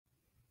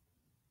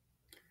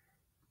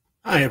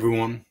Hi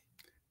everyone.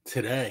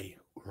 Today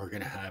we're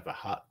going to have a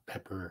hot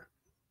pepper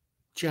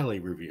jelly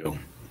review.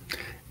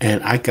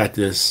 And I got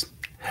this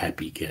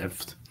happy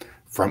gift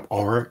from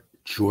our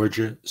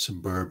Georgia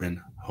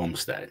Suburban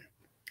Homestead.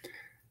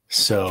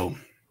 So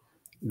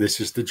this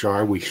is the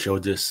jar. We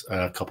showed this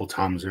a couple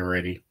times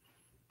already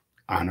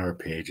on our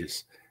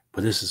pages.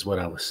 But this is what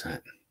I was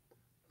sent.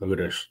 Look at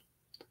this.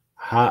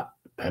 Hot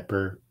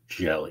pepper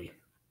jelly.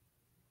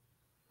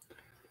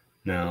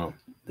 Now,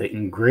 the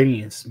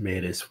ingredients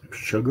made is from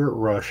Sugar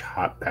Rush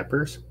hot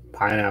peppers,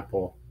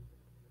 pineapple,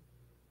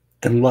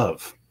 and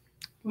love.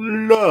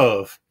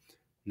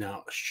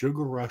 Now,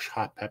 Sugar Rush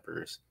hot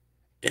peppers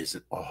is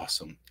an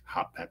awesome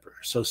hot pepper.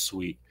 So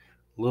sweet,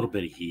 a little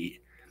bit of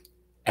heat,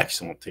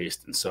 excellent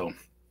taste. And so,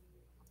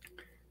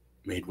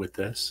 made with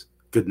this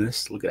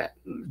goodness, look at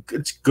that.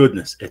 It's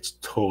goodness. It's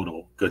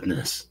total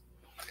goodness.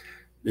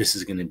 This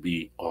is going to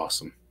be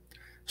awesome.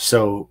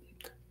 So,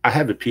 I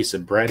have a piece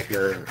of bread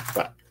here,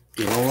 but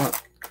you know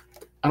what?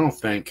 I don't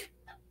think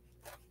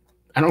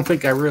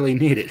I really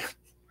need it.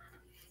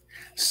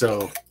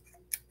 So,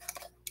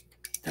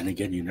 then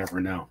again, you never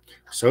know.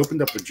 So I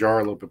opened up the jar a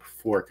little bit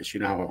before because you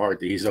know how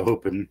hard these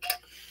open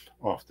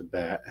off the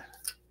bat.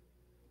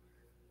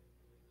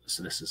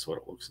 So this is what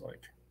it looks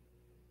like.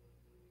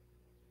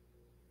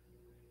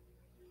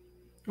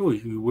 Oh,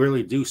 you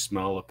really do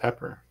smell a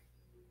pepper.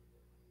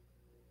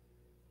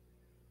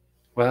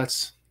 Well,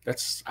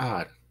 that's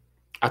odd.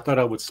 I thought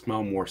I would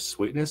smell more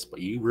sweetness,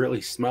 but you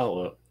really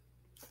smell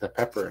the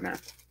pepper in there.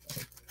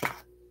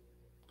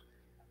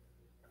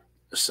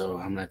 So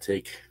I'm gonna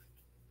take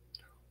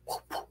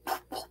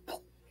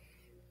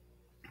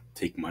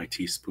my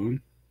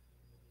teaspoon.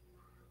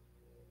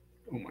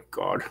 Oh my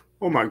god.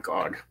 Oh my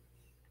god.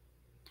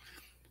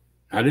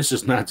 Now this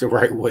is not the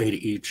right way to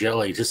eat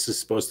jelly. This is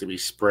supposed to be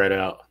spread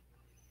out.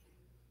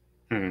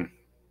 I'm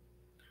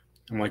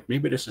like,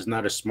 maybe this is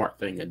not a smart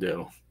thing to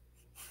do.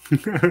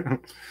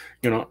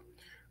 You know,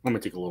 I'm gonna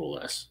take a little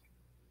less.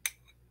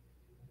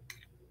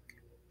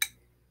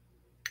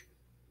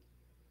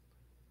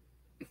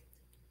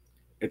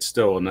 It's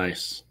still a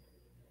nice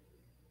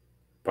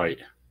bite.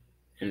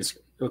 And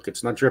look,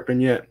 it's not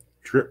dripping yet.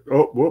 Drip.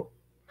 Oh, whoop.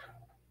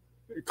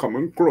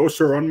 Coming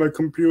closer on my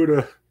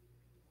computer.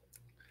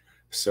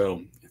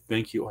 So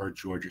thank you, our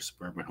Georgia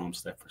Suburban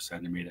Homestead, for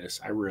sending me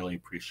this. I really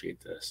appreciate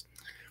this.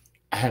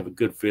 I have a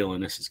good feeling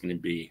this is going to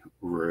be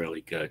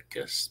really good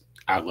because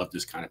I love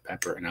this kind of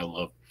pepper and I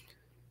love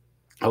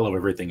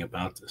everything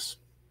about this.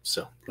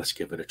 So let's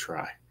give it a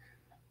try.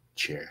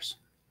 Cheers.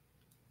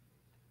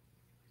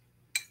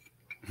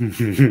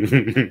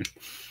 mm.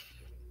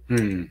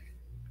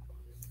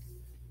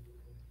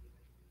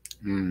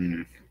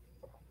 Mm.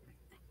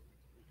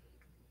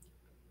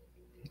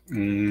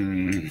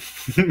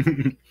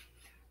 Mm.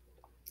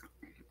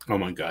 Oh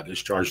my god, this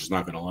charge is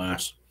not going to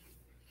last.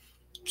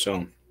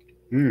 So,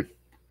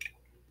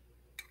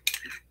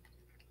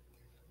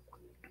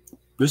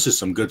 this is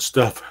some good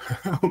stuff.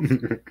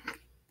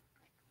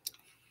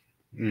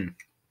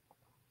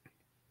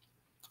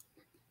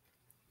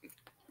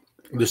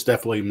 This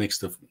definitely makes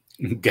the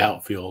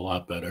gout feel a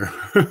lot better.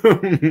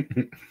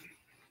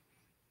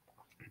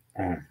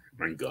 Oh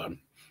my god.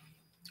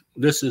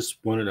 This is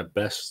one of the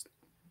best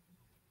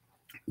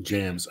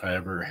jams I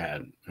ever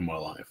had in my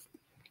life.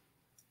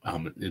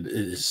 It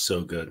is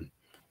so good.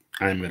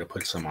 I'm going to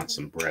put some on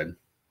some bread.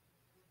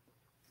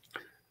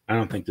 I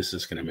don't think this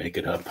is going to make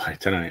it up by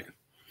tonight.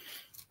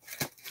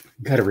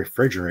 Got to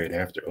refrigerate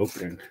after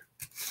opening.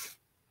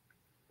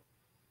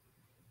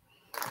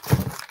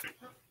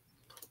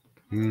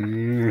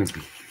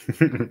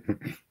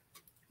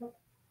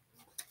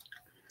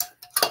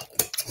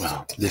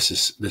 Wow, this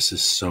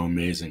is so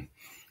amazing.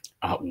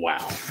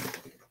 Wow.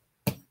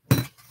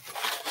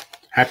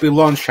 Happy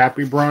lunch,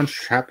 happy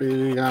brunch,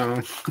 happy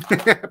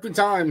happy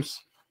times.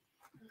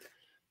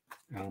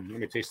 Let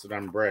me taste it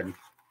on bread.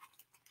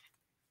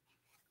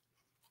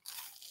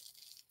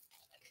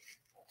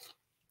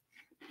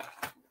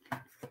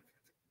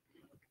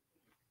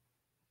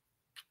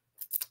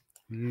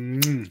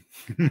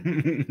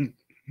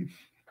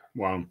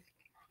 Wow.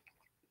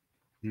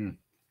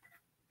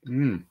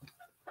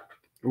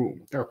 Ooh,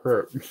 that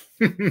hurt.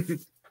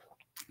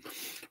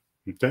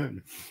 Okay.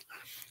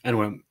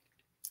 Anyway,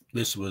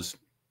 this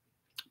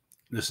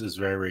is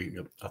very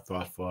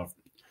thoughtful of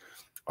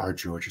our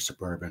Georgia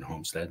Suburban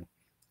Homestead,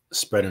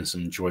 spreading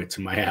some joy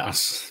to my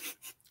house.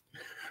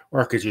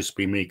 Or it could just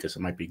be me because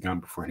it might be gone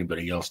before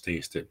anybody else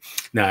tastes it.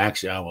 Now,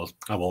 actually, I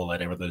will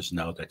let others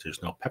know that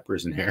there's no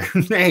peppers in here.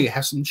 Hey,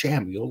 have some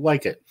jam. You'll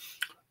like it.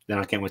 Then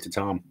I can't wait to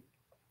tell them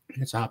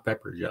it's hot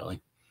pepper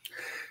jelly.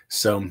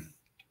 So,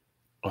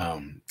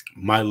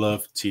 my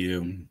love to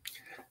you.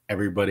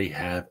 Everybody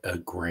have a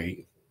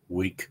great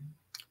week.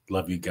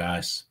 Love you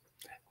guys.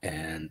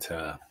 And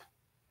like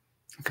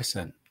I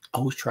said,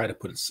 always try to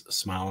put a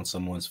smile on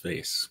someone's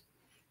face.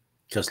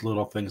 Just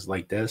little things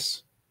like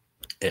this,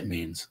 it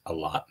means a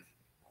lot.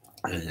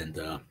 And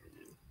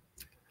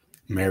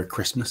Merry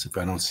Christmas if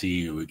I don't see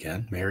you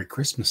again. Merry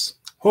Christmas.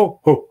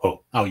 Ho, ho,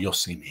 ho. Oh, you'll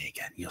see me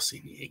again. You'll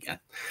see me again.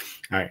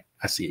 All right.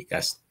 I see you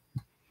guys.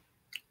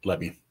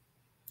 Love you.